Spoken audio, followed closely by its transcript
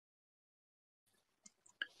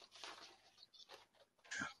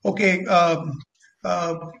Okay, uh,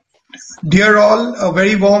 dear all, a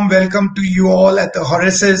very warm welcome to you all at the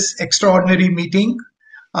Horasis extraordinary meeting.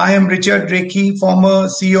 I am Richard Rekhy, former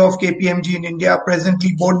CEO of KPMG in India,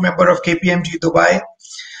 presently board member of KPMG Dubai.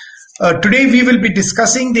 Today we will be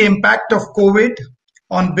discussing the impact of COVID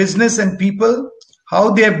on business and people, how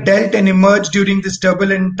they have dealt and emerged during this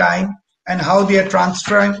turbulent time, and how they are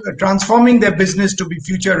transforming their business to be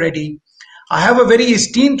future ready. I have a very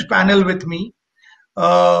esteemed panel with me.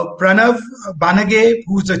 Pranav Bhanage,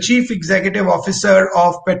 who's the Chief Executive Officer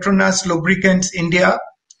of Petronas Lubricants India.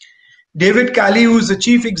 David Cali, who's the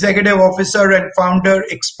Chief Executive Officer and founder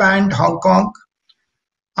Expand Hong Kong.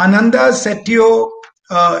 Ananda Setiyo,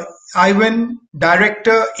 Ivan,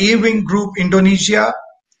 Director A-Wing Group Indonesia.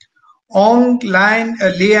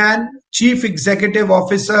 Lian, Chief Executive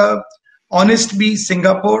Officer Honestbee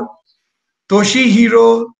Singapore.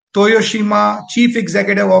 Toshihiro Toyoshima, Chief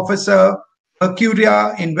Executive Officer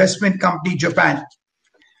Mercuria Investment Company, Japan.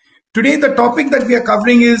 Today, the topic that we are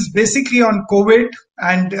covering is basically on COVID,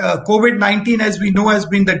 and COVID-19, as we know, has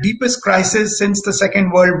been the deepest crisis since the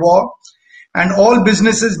Second World War, and all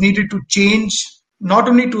businesses needed to change, not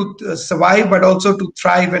only to survive, but also to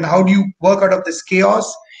thrive. And how do you work out of this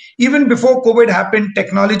chaos? Even before COVID happened,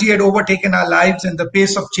 technology had overtaken our lives, and the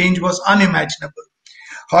pace of change was unimaginable.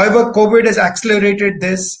 However, COVID has accelerated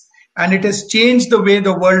this, and it has changed the way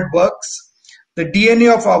the world works. The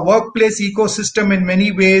DNA of our workplace ecosystem in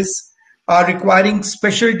many ways are requiring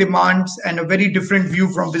special demands and a very different view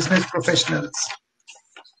from business professionals.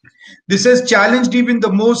 This has challenged even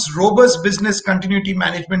the most robust business continuity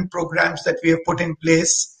management programs that we have put in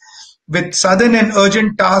place, with sudden and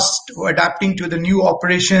urgent tasks to adapting to the new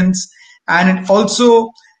operations and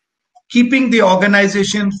also keeping the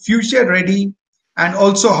organization future ready, and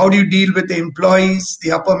also how do you deal with the employees,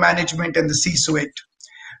 the upper management and the C-suite.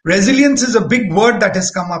 Resilience is a big word that has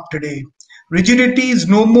come up today. Rigidity is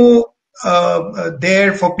no more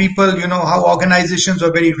there for people. You know how organizations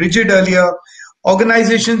were very rigid earlier.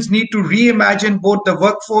 Organizations need to reimagine both the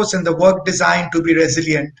workforce and the work design to be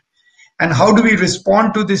resilient. And how do we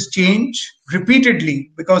respond to this change repeatedly?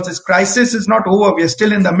 Because this crisis is not over. We are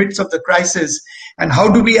still in the midst of the crisis. And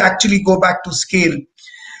how do we actually go back to scale?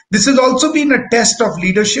 This has also been a test of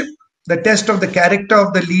leadership, the test of the character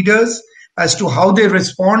of the leaders, as to how they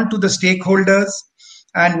respond to the stakeholders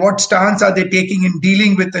and what stance are they taking in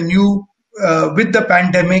dealing with with the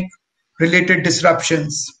pandemic related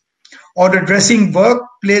disruptions, or addressing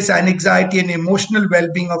workplace anxiety and emotional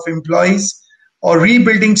well-being of employees, or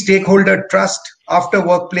rebuilding stakeholder trust after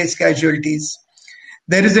workplace casualties.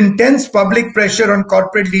 There is intense public pressure on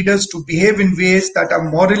corporate leaders to behave in ways that are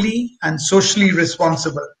morally and socially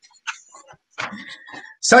responsible.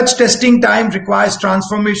 Such testing time requires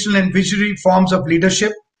transformational and visionary forms of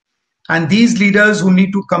leadership, and these leaders who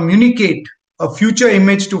need to communicate a future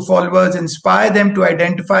image to followers, inspire them to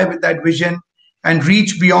identify with that vision and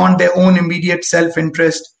reach beyond their own immediate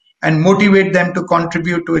self-interest, and motivate them to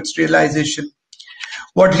contribute to its realization.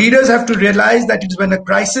 What leaders have to realize that it's when a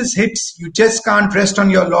crisis hits, you just can't rest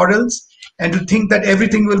on your laurels and to think that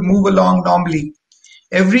everything will move along normally.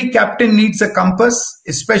 Every captain needs a compass,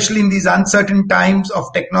 especially in these uncertain times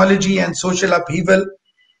of technology and social upheaval.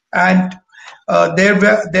 And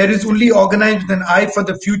there is only organized with an eye for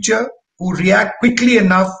the future who react quickly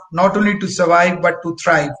enough, not only to survive, but to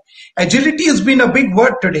thrive. Agility has been a big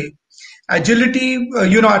word today. Agility,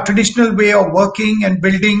 our traditional way of working and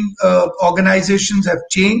building organizations have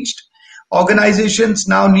changed. Organizations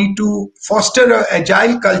now need to foster an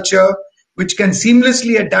agile culture which can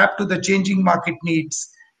seamlessly adapt to the changing market needs.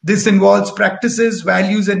 This involves practices,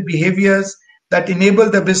 values, and behaviors that enable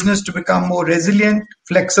the business to become more resilient,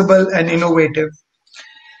 flexible, and innovative.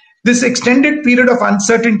 This extended period of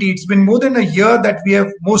uncertainty, it's been more than a year that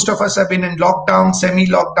most of us have been in lockdown,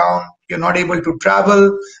 semi-lockdown. You're not able to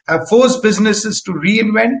travel, have forced businesses to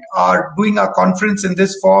reinvent. Doing our conference in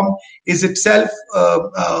this form is itself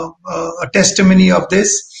a testimony of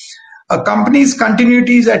this. A company's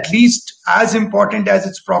continuity is at least as important as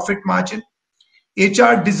its profit margin.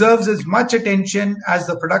 HR deserves as much attention as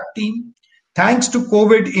the product team. Thanks to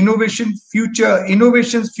COVID, innovation's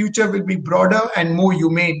future will be broader and more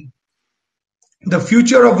humane. The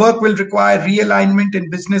future of work will require realignment in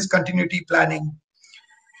business continuity planning.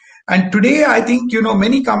 And today, I think,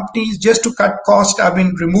 many companies, just to cut cost, have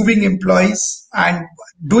been removing employees, and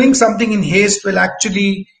doing something in haste will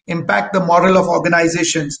actually impact the moral of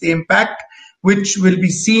organizations, the impact which will be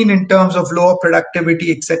seen in terms of lower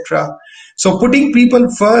productivity, etc. So putting people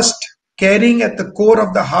first, caring at the core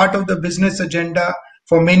of the heart of the business agenda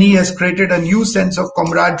for many has created a new sense of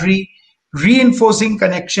camaraderie, reinforcing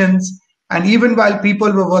connections And even while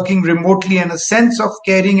people were working remotely, and a sense of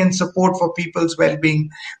caring and support for people's well-being.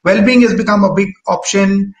 Well-being has become a big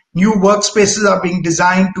option. New workspaces are being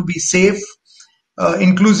designed to be safe,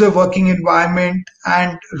 inclusive working environment,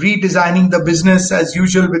 and redesigning the business as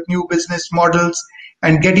usual with new business models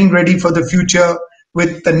and getting ready for the future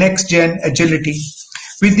with the next gen agility.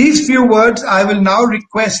 With these few words, I will now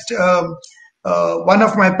request one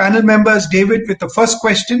of my panel members, David, with the first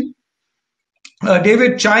question.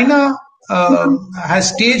 David, China has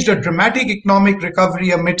staged a dramatic economic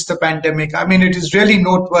recovery amidst the pandemic. I mean, it is really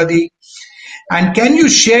noteworthy. And can you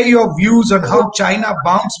share your views on how China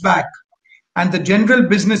bounced back and the general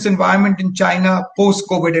business environment in China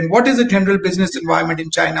post-COVID? And what is the general business environment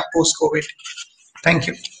in China post-COVID? Thank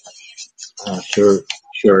you.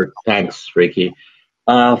 Sure. Thanks, Rekhy.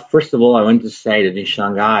 First of all, I want to say that in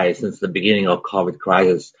Shanghai, since the beginning of COVID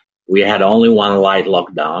crisis, we had only one light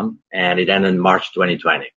lockdown, and it ended in March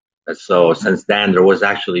 2020. So since then, there was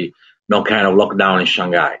actually no kind of lockdown in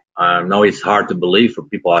Shanghai. I know it's hard to believe for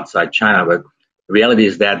people outside China, but the reality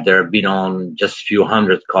is that there have been on just a few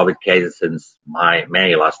hundred COVID cases since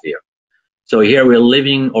May last year. So here we're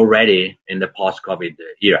living already in the post-COVID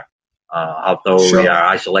era, although we are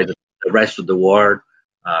isolated from the rest of the world,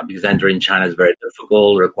 because entering China is very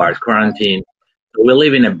difficult, requires quarantine. So we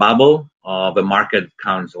live in a bubble. The market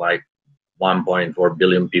counts like 1.4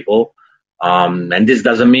 billion people. And this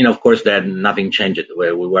doesn't mean, of course, that nothing changes.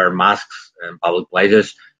 We wear masks in public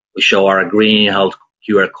places. We show our green health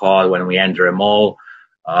QR code when we enter a mall.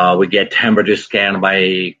 We get temperature scanned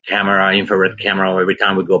by infrared camera every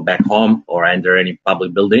time we go back home or enter any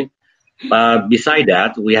public building. But beside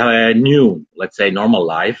that, we have a new, let's say, normal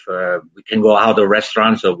life. We can go out to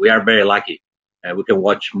restaurants, so we are very lucky. We can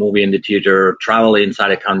watch movie in the theater, travel inside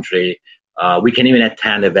the country. We can even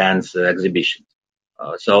attend events, exhibitions.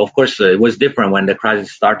 So, of course, it was different when the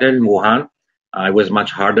crisis started in Wuhan. It was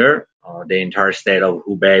much harder. The entire state of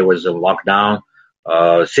Hubei was in lockdown.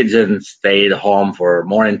 Citizens stayed home for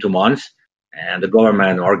more than 2 months, and the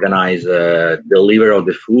government organized delivery of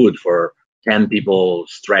the food for 10 people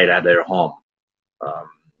straight at their home.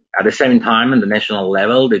 At the same time, at the national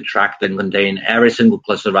level, they tracked and contained every single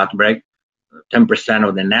cluster of outbreak. 10%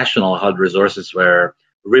 of the national health resources were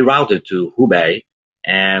rerouted to Hubei,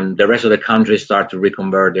 and the rest of the country started to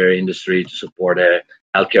reconvert their industry to support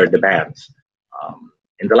healthcare demands.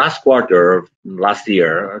 In the last quarter of last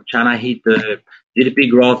year, China hit the GDP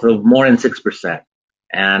growth of more than 6%,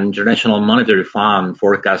 and International Monetary Fund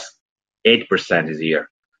forecast 8% this year.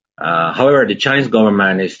 However, the Chinese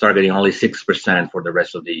government is targeting only 6% for the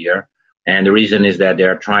rest of the year, and the reason is that they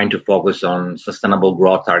are trying to focus on sustainable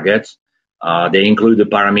growth targets. They include the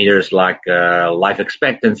parameters like life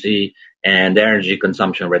expectancy and energy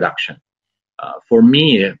consumption reduction. For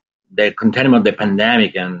me, the containment of the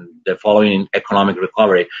pandemic and the following economic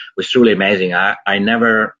recovery was truly amazing. I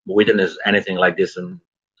never witnessed anything like this in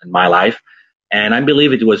my life. And I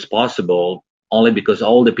believe it was possible only because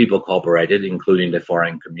all the people cooperated, including the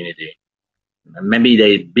foreign community. Maybe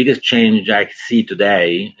the biggest change I see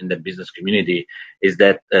today in the business community is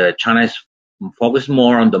that China is focused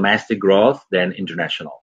more on domestic growth than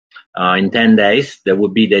international. In 10 days, there will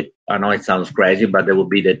be I know it sounds crazy, but there will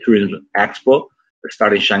be the Tourism Expo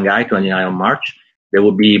starting in Shanghai, 29 of March. There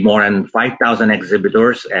will be more than 5,000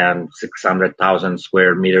 exhibitors and 600,000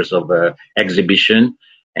 square meters of exhibition.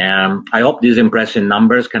 And I hope these impressive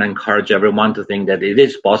numbers can encourage everyone to think that it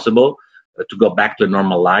is possible to go back to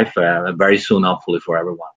normal life very soon, hopefully for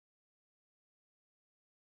everyone.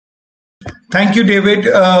 Thank you, David.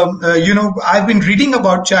 I've been reading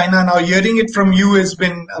about China. Now, hearing it from you has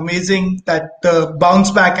been amazing, that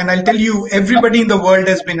bounce back. And I'll tell you, everybody in the world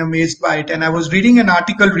has been amazed by it. And I was reading an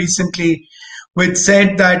article recently which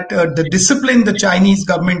said that the discipline the Chinese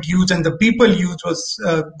government used and the people used was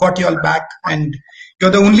got you all back. And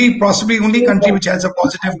you're the possibly only country which has a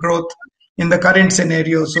positive growth in the current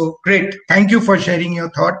scenario. So great. Thank you for sharing your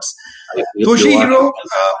thoughts. Toshihiro,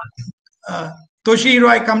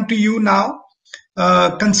 I come to you now.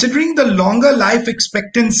 Considering the longer life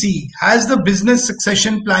expectancy, has the business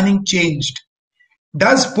succession planning changed?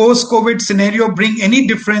 Does post-COVID scenario bring any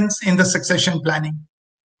difference in the succession planning?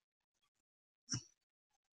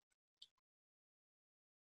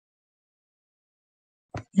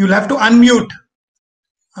 You'll have to unmute.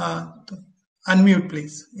 Unmute,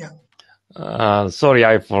 please. Yeah. Sorry,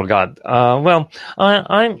 I forgot.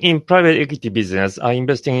 I'm in private equity business. I'm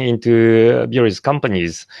investing into various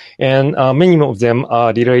companies, and many of them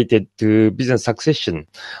are related to business succession.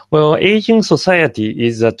 Well, aging society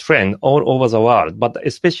is a trend all over the world, but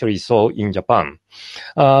especially so in Japan.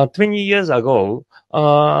 20 years ago,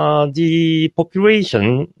 the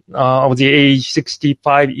population of the age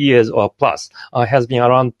 65 years or plus has been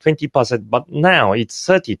around 20%, but now it's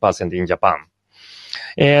 30% in Japan.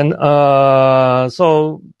 And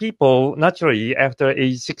so people naturally after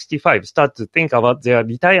age 65 start to think about their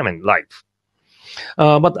retirement life.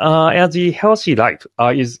 But as the healthy life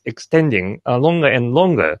is extending longer and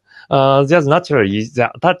longer, there's naturally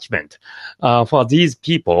the attachment for these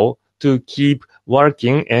people to keep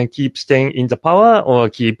working and keep staying in the power or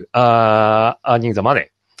keep earning the money,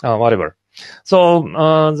 whatever. So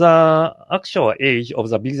the actual age of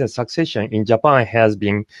the business succession in Japan has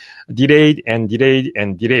been delayed and delayed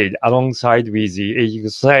and delayed alongside with the aging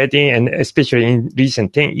society, and especially in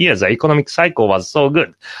recent 10 years, the economic cycle was so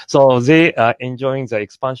good. So they are enjoying the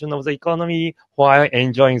expansion of the economy while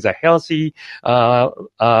enjoying the healthy, longer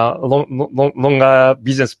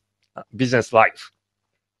business life.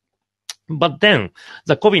 But then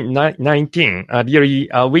the COVID-19 really,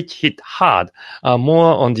 which hit hard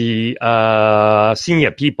more on the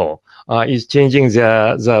senior people, is changing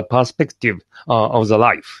the perspective of the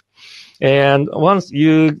life. And once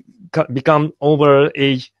you become over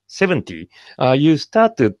age 70, you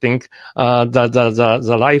start to think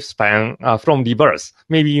the lifespan from reverse.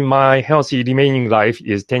 Maybe my healthy remaining life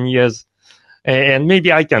is 10 years. And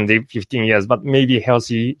maybe I can live 15 years, but maybe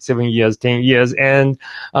healthy 7 years, 10 years. And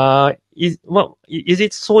is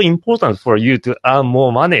it so important for you to earn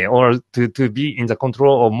more money or to be in the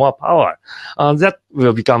control of more power? That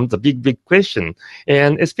will become the big question.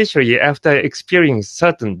 And especially after experiencing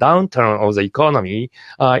certain downturn of the economy,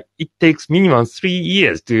 it takes minimum 3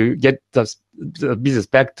 years to get the business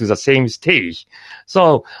back to the same stage.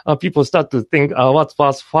 So people start to think what's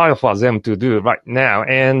worthwhile for them to do right now.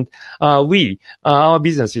 And our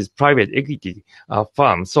business is private equity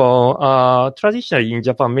firm. So traditionally in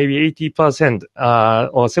Japan, maybe 80%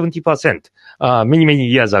 or 70% many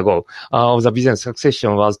years ago of the business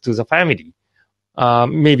succession was to the family.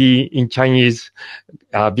 Maybe in Chinese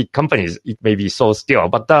big companies, it may be so still.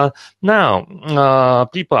 But now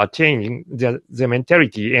people are changing their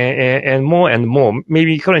mentality and more.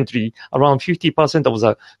 Maybe currently around 50% of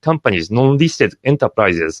the companies, non-listed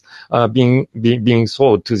enterprises, being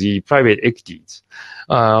sold to the private equities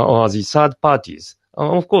or the third parties.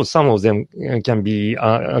 Of course, some of them can be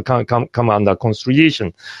come under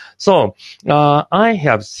consideration. So I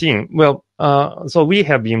have seen, so we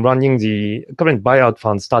have been running the current buyout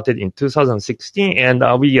fund started in 2016, and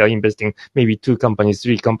we are investing maybe 2 companies,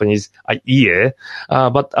 3 companies a year.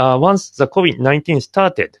 But once the COVID-19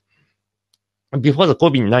 started, before the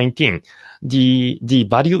COVID-19, the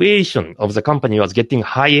valuation of the company was getting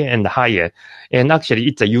higher and higher, and actually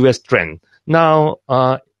it's a US trend. Now,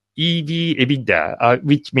 EBITDA,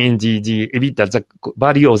 which means the EBITDA, the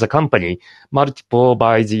value of the company, multiple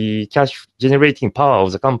by the cash generating power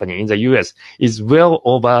of the company in the US is well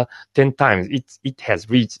over 10 times. It has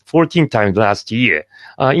reached 14 times last year.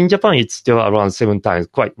 In Japan, it's still around 7 times,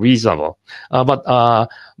 quite reasonable. But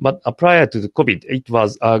prior to the COVID, it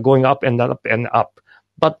was going up and up and up.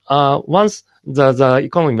 But once the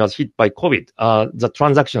economy was hit by COVID, the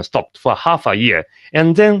transaction stopped for half a year.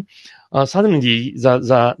 And then suddenly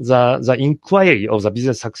the inquiry of the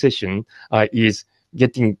business succession is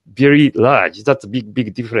getting very large. That's a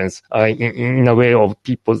big difference in a way of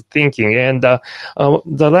people thinking. And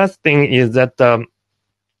the last thing is that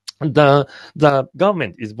the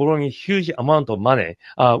government is borrowing a huge amount of money,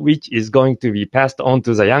 which is going to be passed on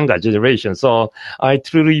to the younger generation. So I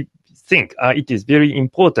truly think it is very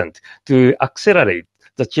important to accelerate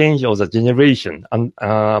the change of the generation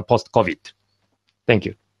post-COVID. Thank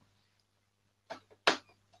you.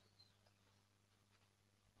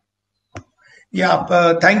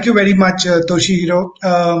 Yeah, thank you very much, Toshihiro.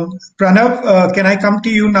 Pranav, can I come to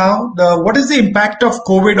you now? What is the impact of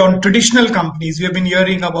COVID on traditional companies? We have been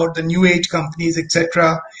hearing about the new age companies,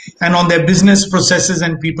 etc., and on their business processes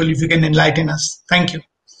and people. If you can enlighten us, thank you.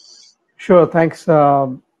 Sure, thanks,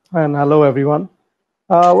 and hello everyone.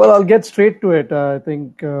 Well, I'll get straight to it. I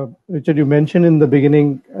think, Richard, you mentioned in the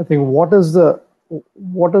beginning, I think what is a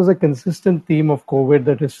consistent theme of COVID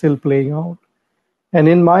that is still playing out? And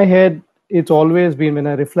in my head, it's always been, when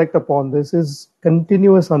I reflect upon this, is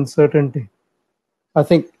continuous uncertainty. I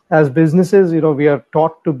think as businesses, we are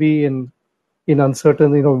taught to be in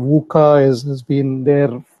uncertainty. VUCA has been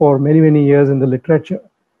there for many years in the literature.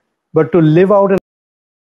 But to live out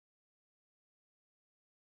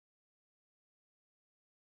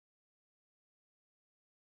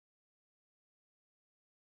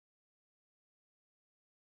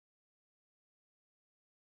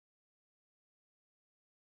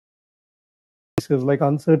is like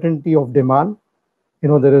uncertainty of demand.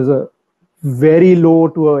 There is a very low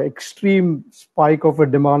to an extreme spike of a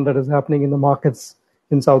demand that is happening in the markets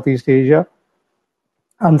in Southeast Asia,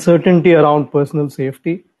 uncertainty around personal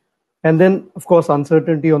safety, and then, of course,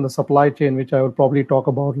 uncertainty on the supply chain, which I will probably talk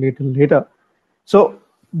about later. So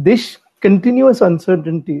this continuous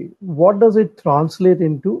uncertainty, what does it translate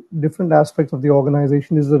into different aspects of the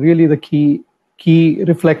organization is really the key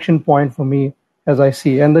reflection point for me as I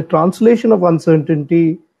see. And the translation of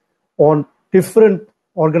uncertainty on different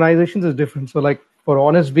organizations is different. So like for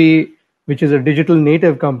Honestbee, which is a digital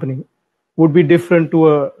native company, would be different to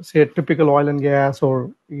a, say, a typical oil and gas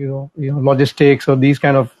or logistics or these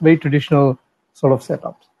kind of very traditional sort of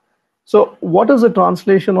setups. So what is the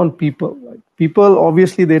translation on people? Like people,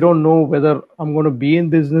 obviously, they don't know whether I'm going to be in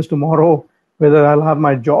business tomorrow, whether I'll have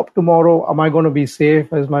my job tomorrow. Am I going to be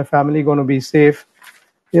safe? Is my family going to be safe?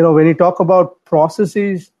 When you talk about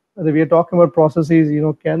processes, we are talking about processes,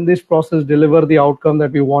 can this process deliver the outcome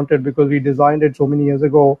that we wanted because we designed it so many years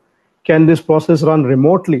ago? Can this process run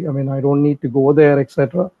remotely? I mean, I don't need to go there,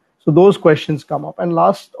 etc. So those questions come up. And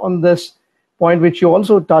last on this point, which you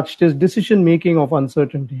also touched, is decision making of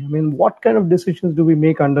uncertainty. I mean, what kind of decisions do we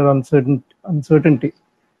make under uncertainty?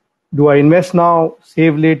 Do I invest now,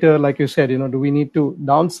 save later? Like you said, do we need to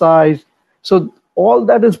downsize? So all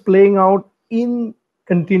that is playing out in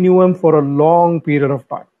continuum for a long period of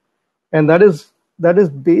time. And that is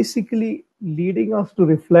basically leading us to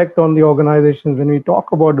reflect on the organizations when we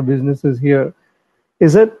talk about the businesses here.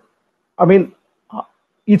 Is it, I mean,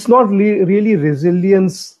 it's not really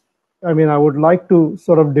resilience. I mean, I would like to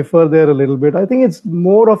sort of differ there a little bit. I think it's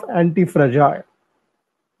more of anti-fragile.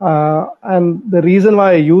 And the reason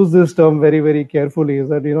why I use this term very, very carefully is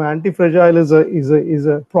that, anti-fragile is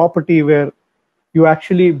a property where you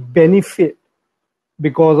actually benefit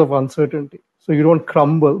because of uncertainty. So you don't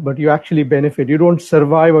crumble, but you actually benefit. You don't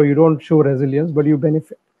survive or you don't show resilience, but you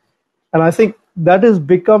benefit. And I think that is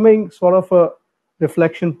becoming sort of a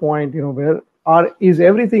reflection point, where is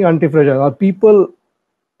everything anti-fragile? Are people,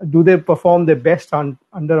 do they perform their best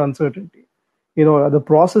under uncertainty? The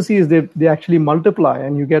processes, they actually multiply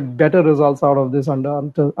and you get better results out of this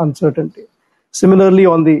under uncertainty. Similarly,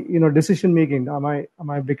 on the, decision making, am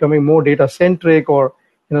I becoming more data centric, or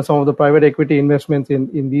some of the private equity investments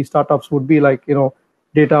in these startups would be like,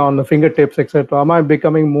 data on the fingertips, etc. Am I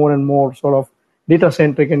becoming more and more sort of data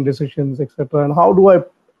centric in decisions, etc. And how do I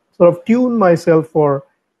sort of tune myself for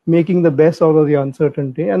making the best out of the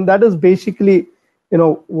uncertainty? And that is basically,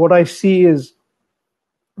 what I see is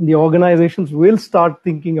the organizations will start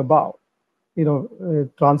thinking about,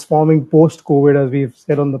 transforming post-COVID, as we've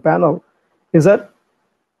said on the panel, is that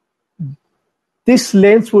this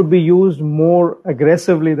lens would be used more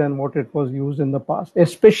aggressively than what it was used in the past,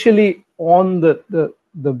 especially on the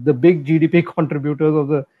big GDP contributors of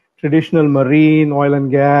the traditional marine, oil and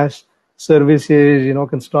gas, services,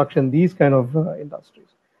 construction, these kind of industries.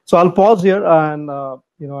 So I'll pause here and, I'll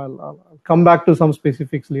come back to some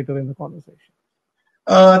specifics later in the conversation.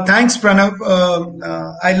 Thanks, Pranav.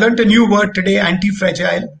 I learned a new word today,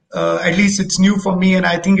 anti-fragile. At least it's new for me, and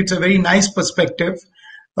I think it's a very nice perspective.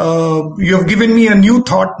 You have given me a new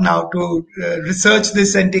thought now to research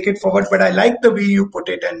this and take it forward, but I like the way you put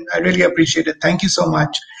it and I really appreciate it. Thank you so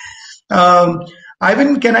much.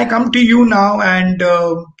 Ivan, can I come to you now? And,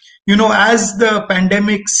 as the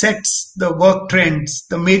pandemic sets the work trends,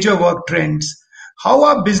 the major work trends, how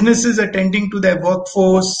are businesses attending to their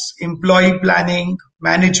workforce, employee planning,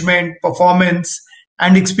 management, performance,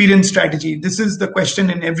 and experience strategy? This is the question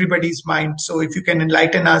in everybody's mind. So if you can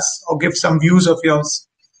enlighten us or give some views of yours.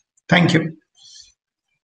 Thank you.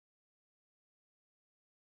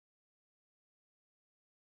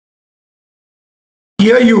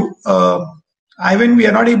 Hear you. Ivan, we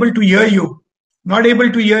are not able to hear you. Not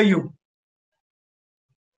able to hear you.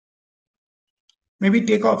 Maybe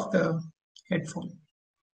take off the headphone.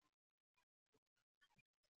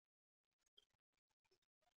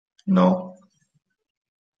 No.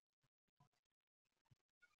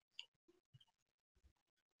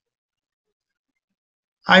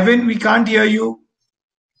 Ivan, we can't hear you.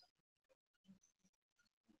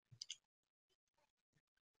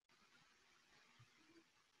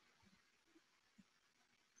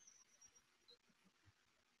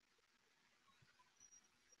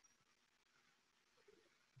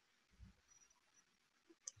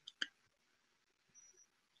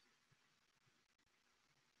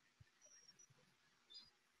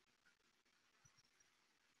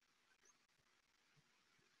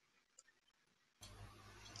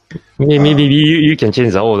 Maybe you can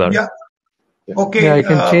change the order. Yeah. Okay. Yeah, I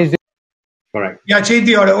can change the. Correct. Yeah, change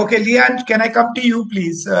the order. Okay, Leanne, can I come to you,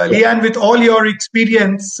 please? Leanne, with all your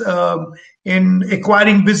experience in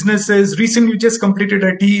acquiring businesses. Recently, you just completed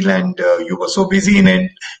a deal and you were so busy in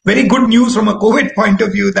it. Very good news from a COVID point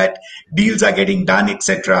of view that deals are getting done,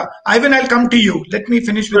 etc. Ivan, I'll come to you. Let me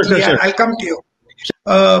finish with Sure, sure, Leanne. sure. I'll come to you.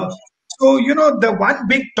 Uh, so, the one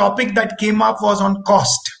big topic that came up was on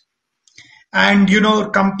cost. And,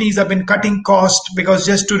 companies have been cutting cost because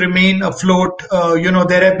just to remain afloat,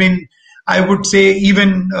 there have been, I would say,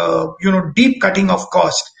 even, deep cutting of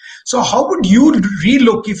cost. So how would you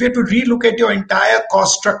relook, if you had to relook at your entire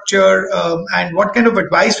cost structure, and what kind of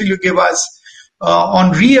advice will you give us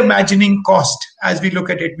on reimagining cost as we look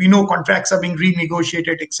at it? We know contracts are being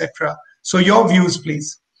renegotiated, etc. So your views,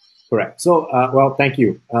 please. Correct. So, well, thank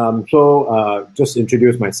you. Just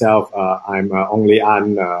introduce myself. I'm Ong Lei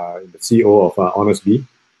An, the CEO of Honestbee,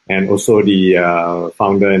 and also the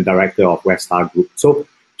founder and director of West Star Group. So,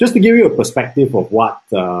 just to give you a perspective of what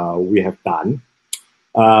we have done,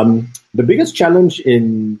 the biggest challenge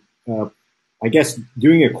in, I guess,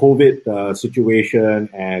 during a COVID situation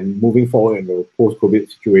and moving forward in the post-COVID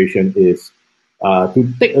situation is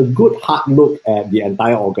to take a good hard look at the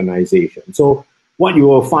entire organization. So, what you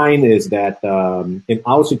will find is that in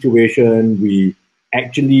our situation, we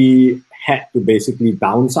actually had to basically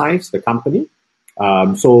downsize the company.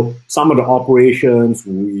 So some of the operations,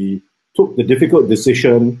 we took the difficult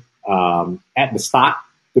decision at the start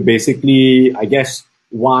to basically, I guess,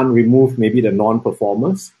 one, remove maybe the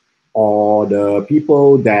non-performers or the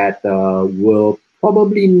people that will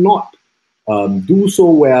probably not do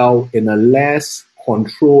so well in a less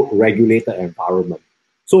controlled, regulated environment.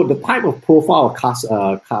 So the type of profile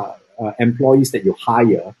of employees that you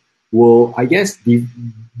hire will, I guess,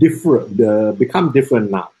 become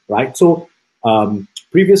different now, right? So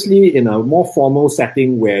previously, in a more formal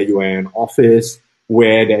setting where you are in an office,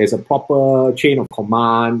 where there is a proper chain of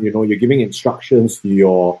command, you're giving instructions to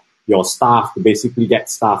your staff to basically get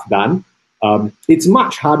stuff done. It's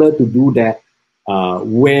much harder to do that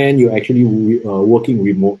when you're actually working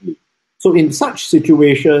remotely. So in such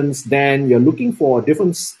situations, then you're looking for a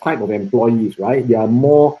different type of employees, right? They are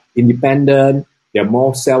more independent, they are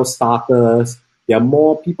more self-starters, they are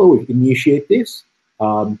more people with initiatives.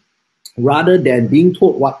 Rather than being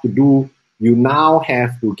told what to do, you now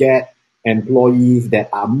have to get employees that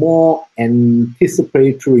are more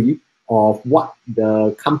anticipatory of what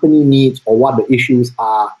the company needs or what the issues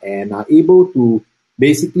are and are able to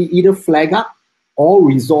basically either flag up or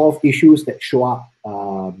resolve issues that show up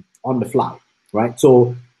on the fly, right?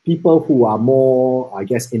 So people who are more, I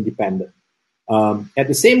guess, independent. At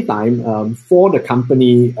the same time, for the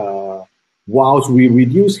company, whilst we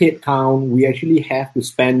reduce headcount, we actually have to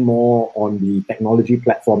spend more on the technology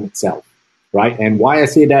platform itself, right? And why I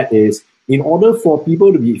say that is, in order for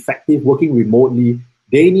people to be effective working remotely,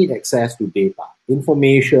 they need access to data,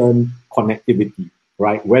 information, connectivity,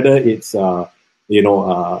 right? Whether it's a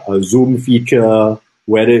Zoom feature,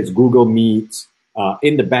 whether it's Google Meets,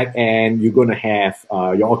 in the back end, you're going to have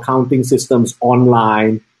your accounting systems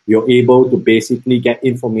online. You're able to basically get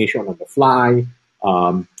information on the fly.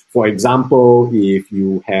 For example, if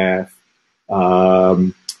you have,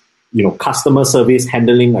 customer service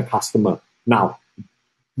handling a customer. Now,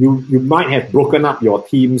 you might have broken up your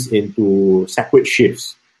teams into separate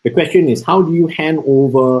shifts. The question is, how do you hand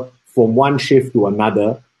over from one shift to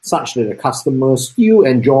another such that the customer still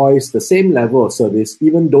enjoys the same level of service,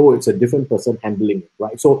 even though it's a different person handling it,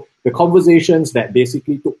 right? So the conversations that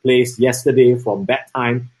basically took place yesterday from that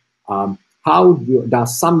time, how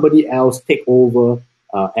does somebody else take over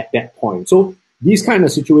at that point? So these kind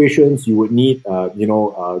of situations, you would need,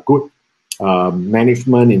 good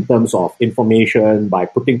management in terms of information by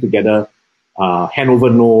putting together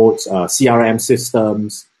handover notes, CRM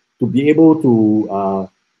systems to be able to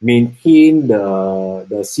maintain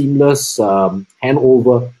the seamless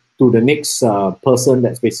handover to the next person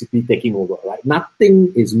that's basically taking over, right?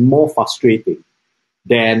 Nothing is more frustrating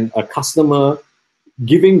than a customer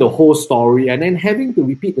giving the whole story and then having to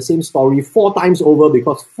repeat the same story 4 times over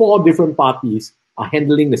because 4 different parties are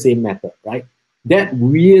handling the same matter, right? That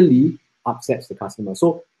really upsets the customer.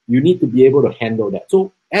 So you need to be able to handle that.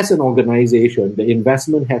 So as an organization, the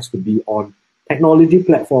investment has to be on technology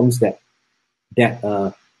platforms that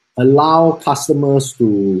allow customers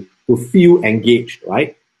to feel engaged,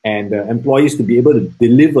 right? And employees to be able to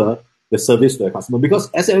deliver the service to the customer. Because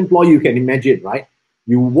as an employee, you can imagine, right?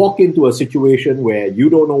 You walk into a situation where you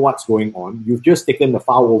don't know what's going on. You've just taken the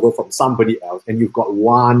file over from somebody else and you've got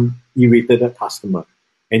one irritated customer.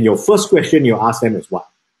 And your first question you ask them is what?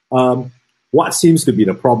 What seems to be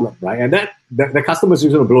the problem, right? And that the customer is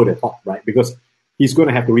going to blow their top, right? Because he's going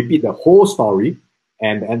to have to repeat the whole story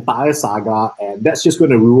and the entire saga, and that's just going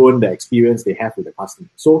to ruin the experience they have with the customer.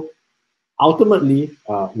 So ultimately,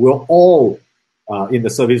 we're all in the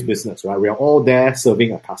service business, right? We're all there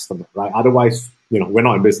serving a customer, right? Otherwise, we're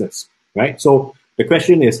not in business, right? So the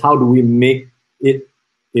question is, how do we make it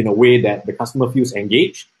in a way that the customer feels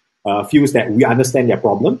engaged, feels that we understand their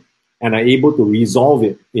problem, and are able to resolve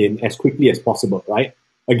it in as quickly as possible, right?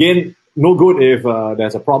 Again, no good if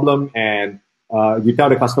there's a problem and you tell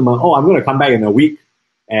the customer, "Oh, I'm going to come back in a week,"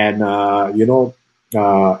 and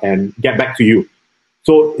and get back to you.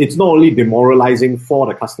 So it's not only demoralizing for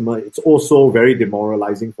the customer, it's also very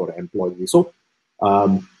demoralizing for the employee. So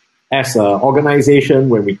as an organization,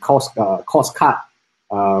 when we cost cut,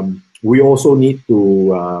 we also need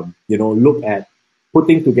to look at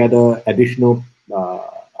putting together additional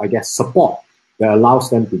support that allows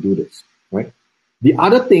them to do this, right? The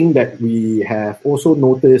other thing that we have also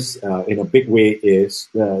noticed in a big way is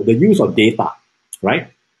the use of data, right?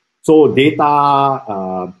 So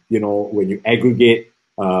data, when you aggregate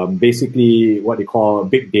basically what they call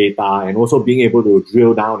big data, and also being able to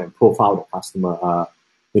drill down and profile the customer,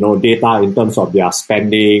 data in terms of their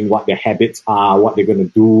spending, what their habits are, what they're going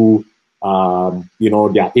to do,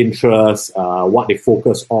 their interests, what they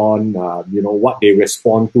focus on, what they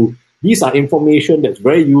respond to. These are information that's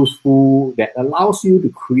very useful, that allows you to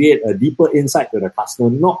create a deeper insight to the customer,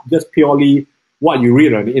 not just purely what you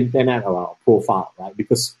read on the internet or profile, right?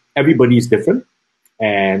 Because everybody is different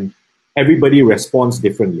and everybody responds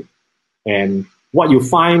differently. And what you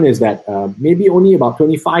find is that maybe only about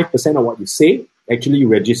 25% of what you say actually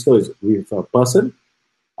registers with a person.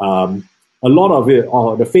 A lot of it,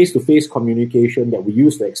 or the face-to-face communication that we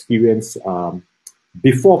used to experience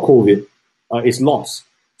before COVID is lost.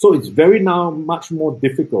 So it's much more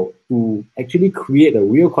difficult to actually create a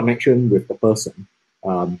real connection with the person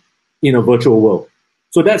in a virtual world.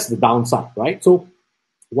 So that's the downside, right? So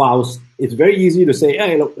whilst it's very easy to say,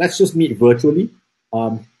 hey, look, let's just meet virtually,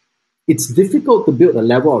 it's difficult to build a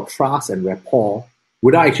level of trust and rapport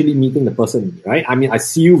without actually meeting the person, right? I mean, I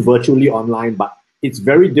see you virtually online, but it's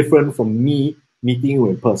very different from me meeting you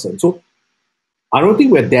in person. So I don't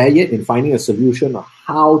think we're there yet in finding a solution of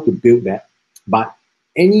how to build that, but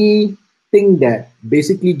anything that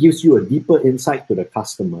basically gives you a deeper insight to the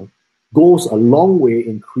customer goes a long way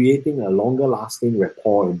in creating a longer lasting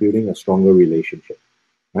rapport and building a stronger relationship,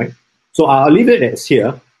 right? So I'll leave it as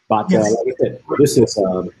here, but Yes. like I said, this is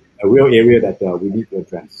a real area that we need to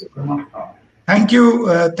address. Thank you,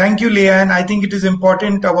 Leanne. I think it is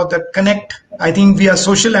important about the connect. I think we are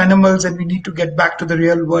social animals and we need to get back to the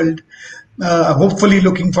real world. Hopefully,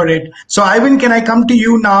 looking for it. So, Ivan, can I come to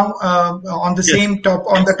you now on the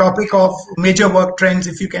on the topic of major work trends?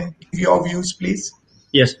 If you can give your views, please.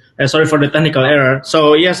 Yes, sorry for the technical error.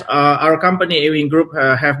 So yes, our company, Ewing Group,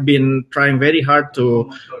 have been trying very hard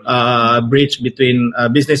to bridge between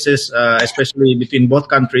businesses, especially between both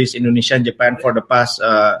countries, Indonesia and Japan, for the past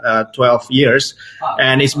 12 years.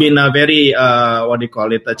 And it's been a very,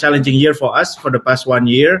 a challenging year for us for the past 1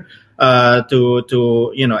 year.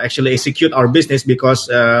 To actually execute our business, because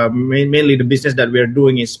mainly the business that we are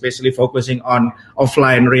doing is basically focusing on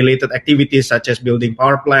offline related activities such as building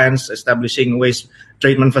power plants, establishing waste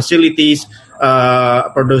treatment facilities,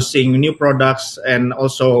 producing new products, and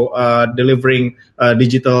also delivering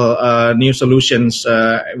digital new solutions,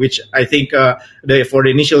 which I think for the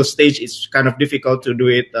initial stage it's kind of difficult to do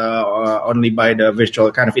it only by the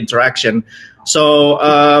virtual kind of interaction. So,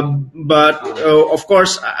 but of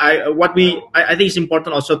course, I think it's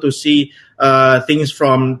important also to see things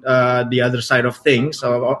from the other side of things,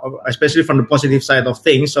 especially from the positive side of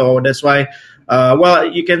things. So that's why,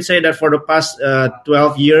 you can say that for the past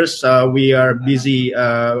 12 years, we are busy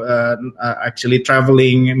actually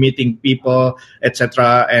traveling, meeting people,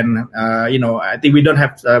 etc. And I think we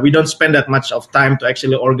don't spend that much of time to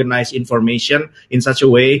actually organize information in such a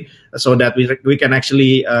way so that we can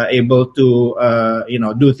actually able to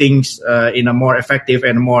do things in a more effective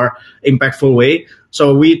and more impactful way.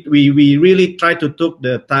 So we really try to took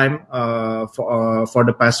the time for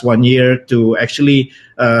the past 1 year to actually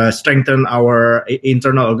strengthen our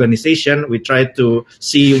internal organization. We try to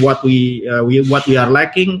see what we are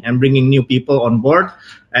lacking and bringing new people on board,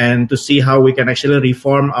 and to see how we can actually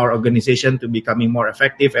reform our organization to becoming more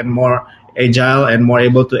effective and more agile and more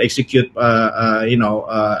able to execute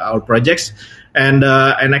our projects. And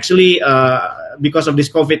actually because of this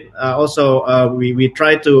COVID, also we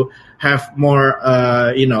try to have more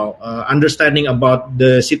understanding about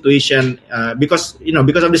the situation, because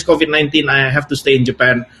of this COVID-19, I have to stay in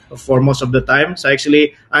Japan for most of the time. So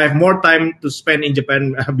actually I have more time to spend in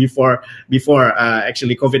Japan before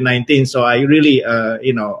actually COVID-19. So I really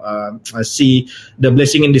see the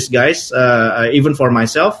blessing in disguise, even for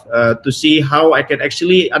myself, to see how I can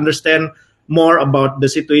actually understand more about the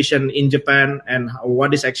situation in Japan and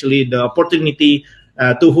what is actually the opportunity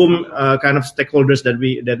to whom kind of stakeholders that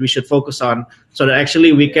we should focus on, so that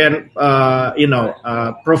actually we can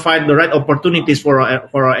provide the right opportunities for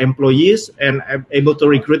our employees and able to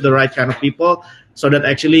recruit the right kind of people, so that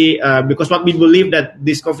actually because what we believe that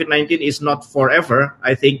this COVID-19 is not forever.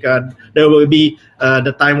 I think there will be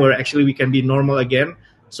the time where actually we can be normal again.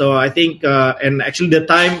 So I think, and actually the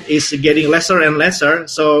time is getting lesser and lesser.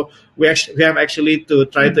 So we have actually to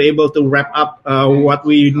try to able to wrap up what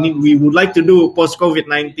we would like to do post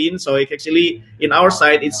COVID-19. So it actually, in our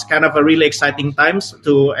side, it's kind of a really exciting times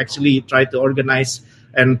to actually try to organize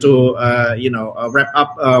and to wrap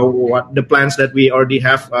up what the plans that we already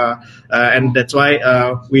have, and that's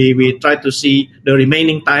why we try to see the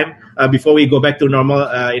remaining time before we go back to normal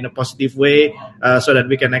in a positive way, so that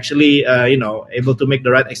we can actually able to make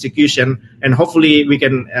the right execution, and hopefully we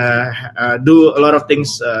can do a lot of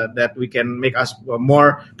things that we can make us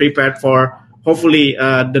more prepared for hopefully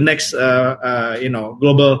the next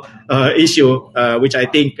global issue, which I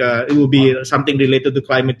think it will be something related to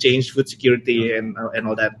climate change, food security, and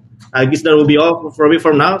all that. I guess that will be all for me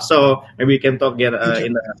from now. So maybe we can talk again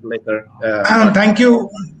in the later.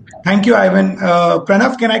 Thank you, Ivan.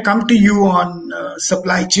 Pranav, can I come to you on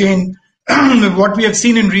supply chain? What we have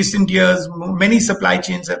seen in recent years, many supply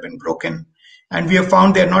chains have been broken, and we have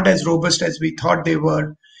found they're not as robust as we thought they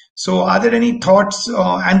were. So are there any thoughts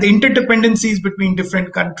and the interdependencies between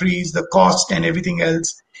different countries, the cost and everything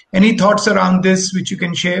else? Any thoughts around this which you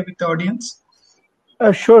can share with the audience?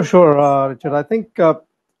 Sure, Richard. I think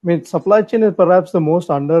supply chain is perhaps the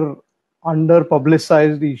most under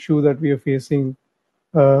publicized issue that we are facing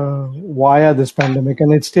via this pandemic,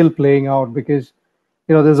 and it's still playing out because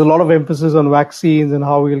there's a lot of emphasis on vaccines and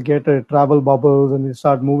how we'll get travel bubbles and we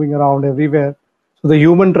start moving around everywhere. So the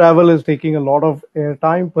human travel is taking a lot of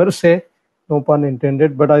airtime per se, no pun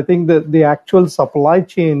intended. But I think that the actual supply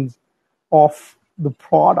chains of the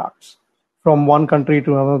products from one country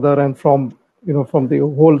to another and from the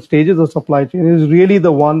whole stages of supply chain is really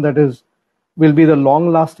the one that will be the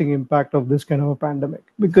long-lasting impact of this kind of a pandemic.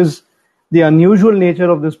 Because the unusual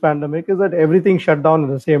nature of this pandemic is that everything shut down at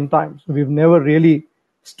the same time. So we've never really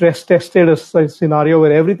stress tested a scenario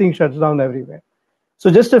where everything shuts down everywhere. So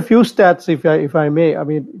just a few stats, if I may. I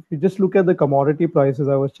mean, if you just look at the commodity prices,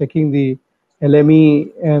 I was checking the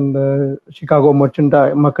LME and Chicago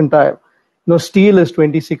Mercantile. Steel is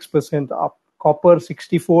 26% up, copper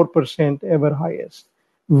 64% ever highest,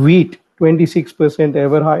 wheat 26%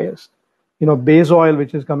 ever highest. Base oil,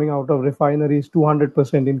 which is coming out of refineries,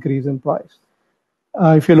 200% increase in price.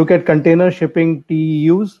 If you look at container shipping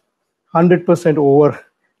TEUs, 100% over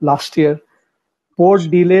last year. Port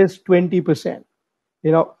delays 20%.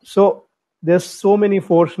 So there's so many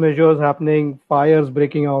force measures happening, fires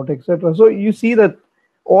breaking out, etc. So you see that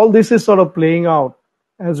all this is sort of playing out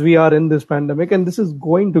as we are in this pandemic, and this is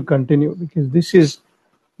going to continue because this is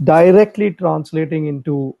directly translating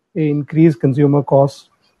into increased consumer costs,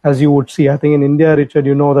 as you would see. I think in India, Richard,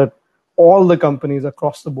 that all the companies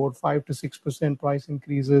across the board, 5 to 6% price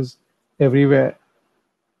increases everywhere.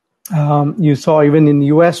 You saw even in the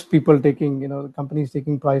US, people taking, companies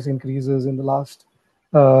taking price increases in the last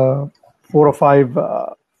 4 or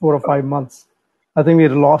 5 months. I think we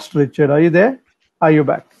lost Richard. Are you there? Are you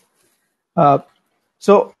back?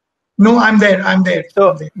 No, I'm there.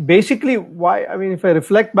 So basically, why? I mean, if I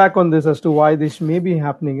reflect back on this as to why this may be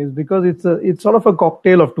happening, is because it's sort of a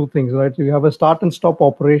cocktail of two things, right? So you have a start and stop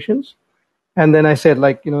operations, and then I said,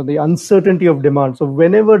 the uncertainty of demand. So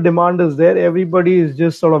whenever demand is there, everybody is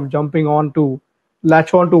just sort of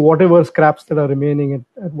latch on to whatever scraps that are remaining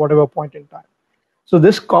at whatever point in time. So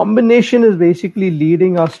this combination is basically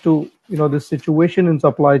leading us to this situation in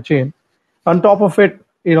supply chain. On top of it,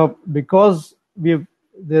 because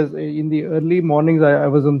there's in the early mornings, I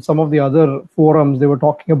was on some of the other forums. They were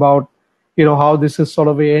talking about how this is sort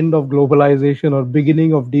of a end of globalization or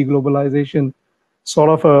beginning of deglobalization, sort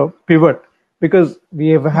of a pivot, because we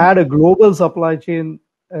have had a global supply chain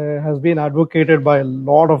has been advocated by a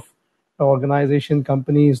lot of organization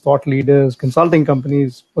companies, thought leaders, consulting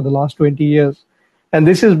companies for the last 20 years. And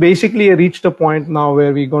this is basically reached a point now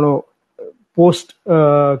where we're going to, post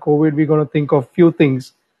COVID, we're going to think of few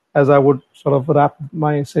things, as I would sort of wrap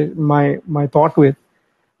my thought with.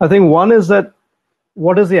 I think one is that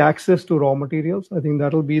what is the access to raw materials? I think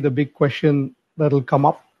that'll be the big question that'll come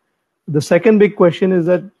up. The second big question is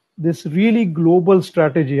that this really global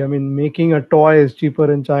strategy, I mean, making a toy is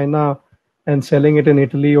cheaper in China and selling it in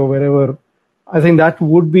Italy or wherever, I think that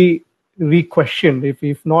would be re-questioned,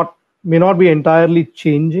 if not, may not be entirely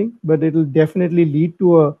changing, but it'll definitely lead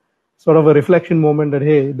to a sort of a reflection moment that,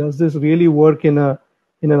 hey, does this really work in an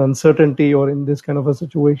uncertainty or in this kind of a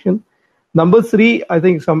situation? Number three, I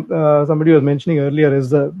think somebody was mentioning earlier, is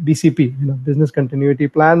the BCP, business continuity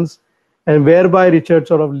plans, and whereby, Richard,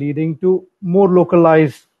 sort of leading to more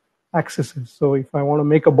localized accesses. So if I want to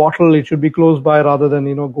make a bottle, it should be close by rather than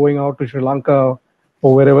going out to Sri Lanka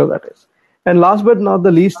or wherever that is. And last but not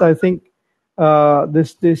the least, I think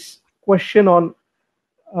this question on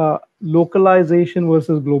localization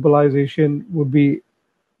versus globalization would be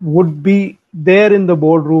there in the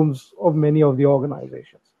boardrooms of many of the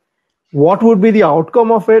organizations. What would be the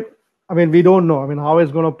outcome of it? I mean, we don't know. I mean, how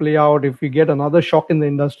it's going to play out. If we get another shock in the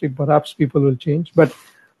industry, perhaps people will change. But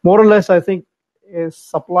more or less, I think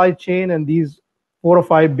supply chain and these 4 or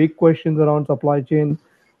 5 big questions around supply chain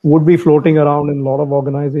would be floating around in a lot of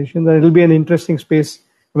organizations. And it'll be an interesting space.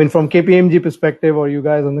 I mean, from KPMG perspective, or you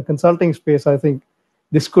guys in the consulting space, I think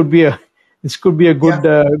this could be a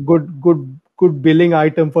good billing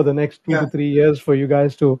item for the next 2 to 3 years for you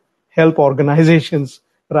guys to help organizations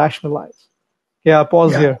rationalize. Yeah,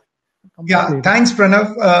 pause here. Yeah, thanks,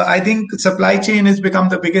 Pranav. I think supply chain has become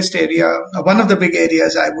the biggest area, one of the big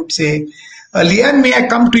areas, I would say. Leanne, may I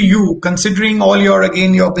come to you? Considering all your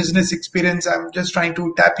business experience, I'm just trying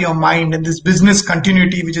to tap your mind in this business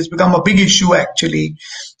continuity, which has become a big issue actually.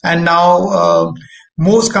 And now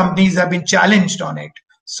most companies have been challenged on it.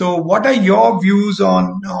 So what are your views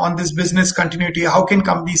on this business continuity? How can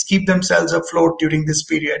companies keep themselves afloat during this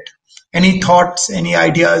period? Any thoughts, any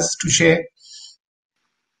ideas to share?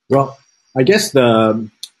 Well, I guess the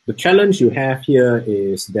challenge you have here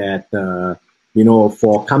is that,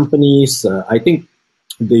 for companies, I think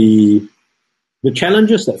the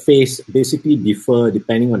challenges that face basically differ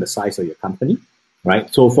depending on the size of your company,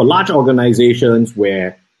 right? So for large organizations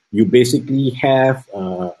where you basically have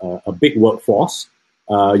a big workforce,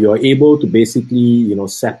 you're able to basically,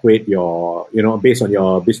 separate your, based on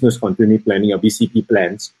your business continuity planning, your BCP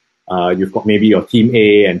plans. You've got maybe your team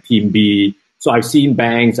A and team B. So I've seen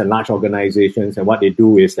banks and large organizations, and what they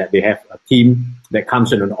do is that they have a team that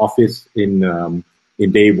comes in an office in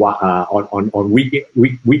day one, on week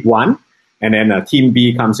 1, and then team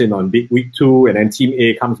B comes in on week 2, and then team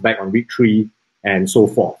A comes back on week 3, and so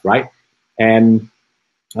forth, right? And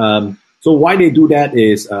so why they do that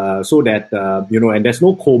is so that and there's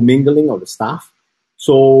no commingling of the staff.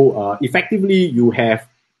 So effectively, you have,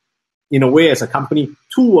 in a way, as a company,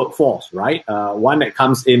 2 workforce, right? One that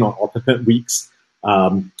comes in on alternate weeks.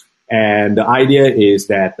 And the idea is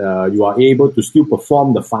that you are able to still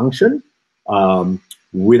perform the function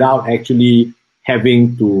without actually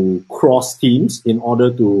having to cross teams in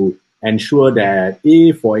order to ensure that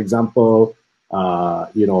if, for example,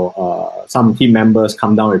 some team members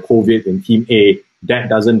come down with COVID in team A, that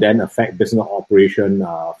doesn't then affect business operation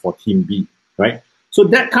for team B, right? So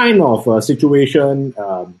that kind of situation,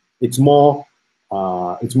 it's more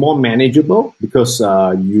manageable because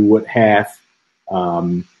you would have,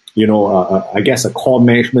 I guess a core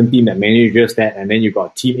management team that manages that, and then you've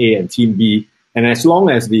got team A and team B. And as long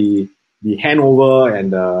as the handover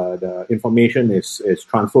and the information is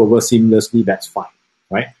transferred over seamlessly, that's fine,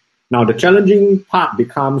 right? Now, the challenging part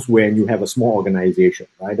becomes when you have a small organization,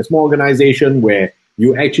 right? A small organization where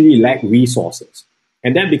you actually lack resources.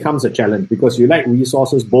 And that becomes a challenge because you lack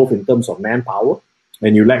resources both in terms of manpower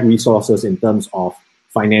and you lack resources in terms of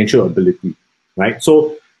financial ability, right?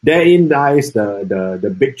 So therein lies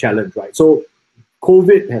the big challenge, right? So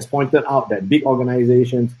COVID has pointed out that big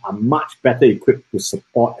organizations are much better equipped to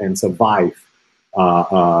support and survive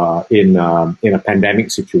in a pandemic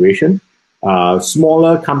situation.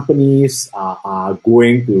 Smaller companies are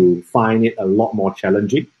going to find it a lot more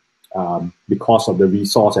challenging because of the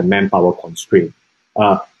resource and manpower constraint.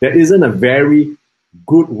 There isn't a very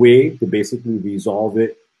good way to basically resolve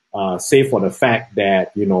it, save for the fact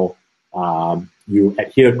that, you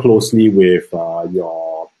adhere closely with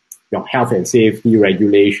your health and safety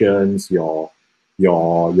regulations, your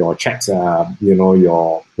checks,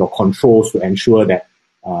 your controls to ensure that,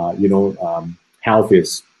 health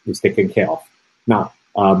is taken care of. Now,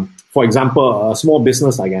 for example, a small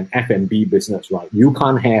business like an F&B business, right? You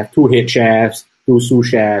can't have 2 head chefs, 2 sous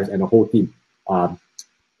chefs, and a whole team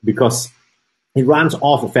because it runs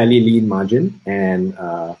off a fairly lean margin. And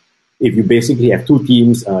if you basically have 2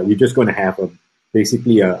 teams, you're just going to have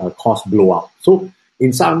basically a cost blowout. So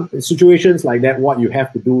in some situations like that, what you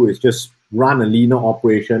have to do is just run a leaner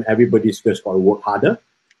operation. Everybody's just got to work harder.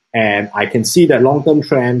 And I can see that long-term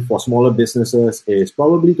trend for smaller businesses is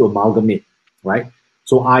probably to amalgamate, right?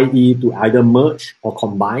 So i.e. to either merge or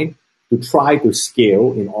combine to try to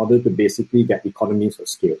scale in order to basically get economies of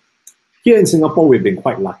scale. Here in Singapore, we've been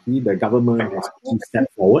quite lucky. The government has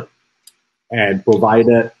stepped forward and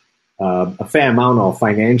provided a fair amount of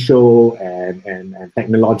financial and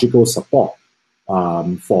technological support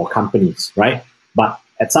for companies, right? But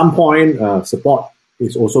at some point, support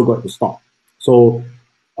is also got to stop. So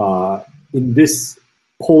in this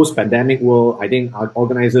post-pandemic world, I think our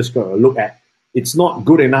organizers got to look at it's not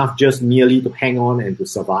good enough just merely to hang on and to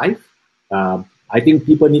survive. I think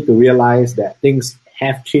people need to realize that things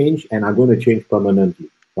have changed and are going to change permanently,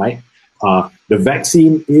 right? The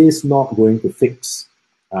vaccine is not going to fix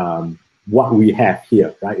what we have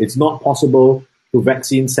here, right? It's not possible to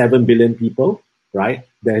vaccine 7 billion people, right?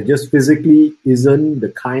 There just physically isn't the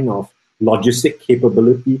kind of logistic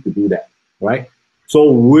capability to do that, right?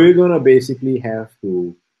 So we're going to basically have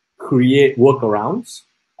to create workarounds.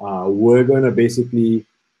 We're going to basically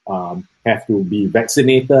have to be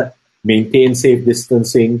vaccinated, maintain safe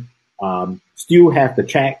distancing, still have the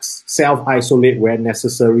checks, self-isolate where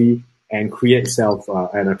necessary, and create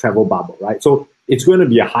and a travel bubble, right? So it's going to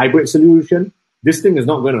be a hybrid solution. This thing is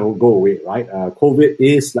not going to go away, right? COVID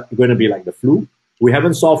is going to be like the flu. We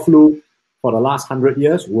haven't solved flu for the last 100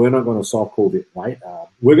 years. We're not going to solve COVID, right?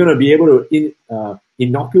 We're going to be able to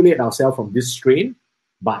inoculate ourselves from this strain,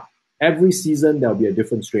 but every season there'll be a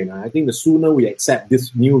different strain. And I think the sooner we accept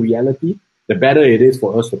this new reality, the better it is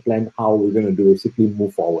for us to plan how we're going to basically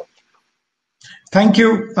move forward. Thank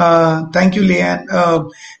you. Thank you,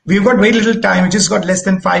 Leanne. We've got very little time. We just got less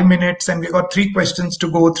than 5 minutes and we've got 3 questions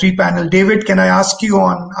to go, 3 panel. David, can I ask you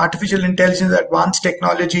on artificial intelligence, advanced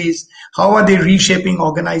technologies, how are they reshaping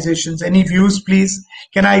organizations? Any views, please?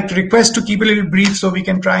 Can I request to keep a little brief so we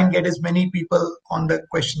can try and get as many people on the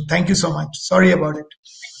question? Thank you so much. Sorry about it.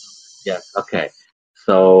 Yes, okay.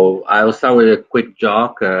 So I will start with a quick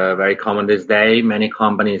joke, very common this day. Many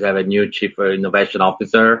companies have a new chief innovation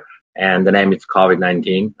officer, and the name is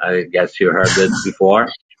COVID-19. I guess you heard it before.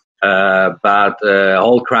 But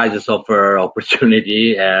all crises offer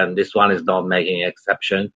opportunity, and this one is not making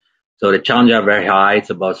exception. So the challenges are very high. It's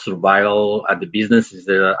about survival at the business is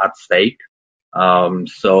at stake.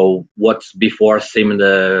 So what's before seemed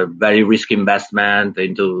a very risky investment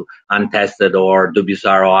into untested or dubious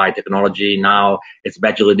ROI technology, now it's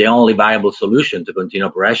actually the only viable solution to continue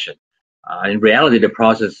operation. In reality, the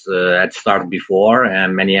process had started before,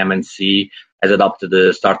 and many MNC has adopted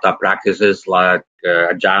the startup practices like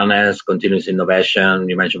agileness, continuous innovation,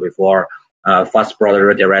 you mentioned before, fast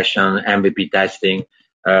product iteration, MVP testing.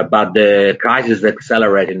 But the crisis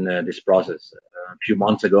accelerated in this process. A few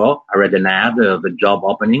months ago, I read an ad of a job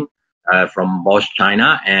opening from Bosch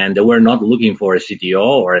China, and they were not looking for a CTO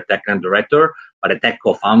or a technical director, but a tech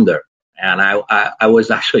co-founder. And I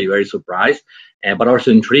was actually very surprised, but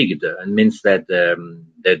also intrigued. It means that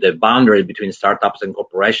the boundary between startups and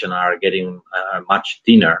corporation are getting much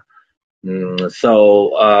thinner.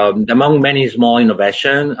 So among many small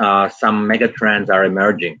innovations, some mega trends are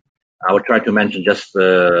emerging. I will try to mention just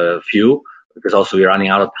a few because also we're running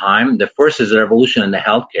out of time. The first is a revolution in the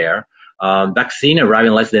healthcare. Vaccine arrived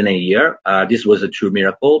in less than a year. This was a true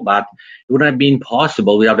miracle, but it wouldn't have been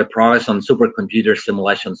possible without the progress on supercomputer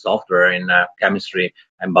simulation software in chemistry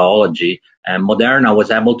and biology. And Moderna was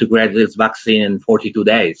able to create this vaccine in 42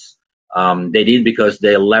 days. They did because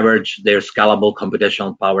they leveraged their scalable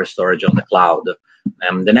computational power storage on the cloud.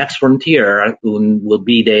 The next frontier will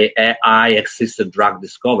be the AI-assisted drug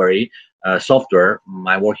discovery software.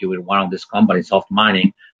 I'm working with one of these companies, Soft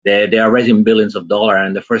Mining. They are raising billions of dollars,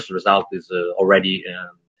 and the first result is already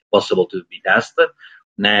possible to be tested.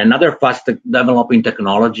 Another fast developing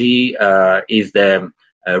technology is the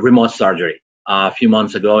remote surgery. A few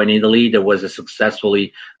months ago in Italy, there was a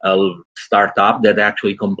successfully startup that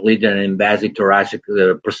actually completed an invasive thoracic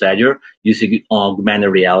procedure using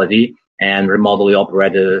augmented reality and remotely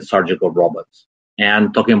operated surgical robots.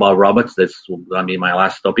 And talking about robots, this will be my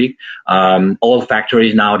last topic. All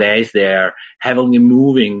factories nowadays, they're heavily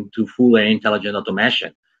moving to fully intelligent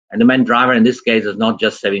automation. And the main driver in this case is not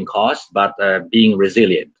just saving costs, but being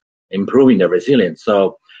resilient, improving the resilience.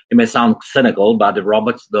 So it may sound cynical, but the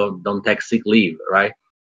robots don't take sick leave, right?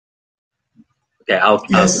 Okay, I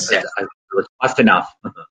was fast enough.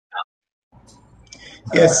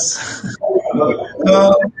 Yes.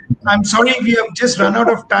 I'm sorry, we have just run out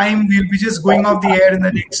of time. We'll be just going off the air in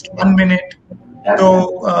the next 1 minute.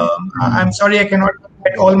 So I'm sorry I cannot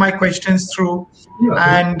get all my questions through.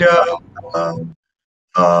 And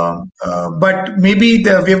but maybe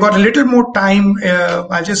we've got a little more time.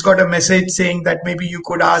 I just got a message saying that maybe you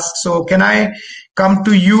could ask. So can I come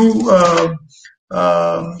to you,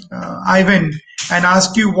 Ivan, and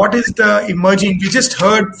ask you what is the emerging? We just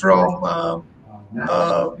heard from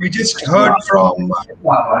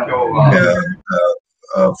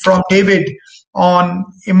from David on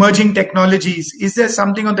emerging technologies. Is there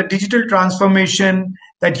something on the digital transformation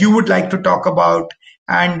that you would like to talk about?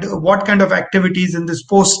 And what kind of activities in this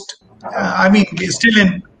post? We're still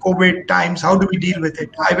in COVID times. How do we deal with it?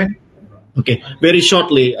 Ivan? Okay, very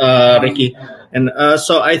shortly, Rekhy. And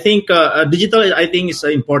so I think digital, I think, is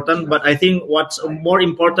important. But I think what's more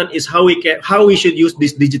important is how we should use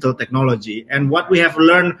this digital technology. And what we have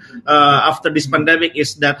learned after this pandemic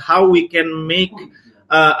is that how we can make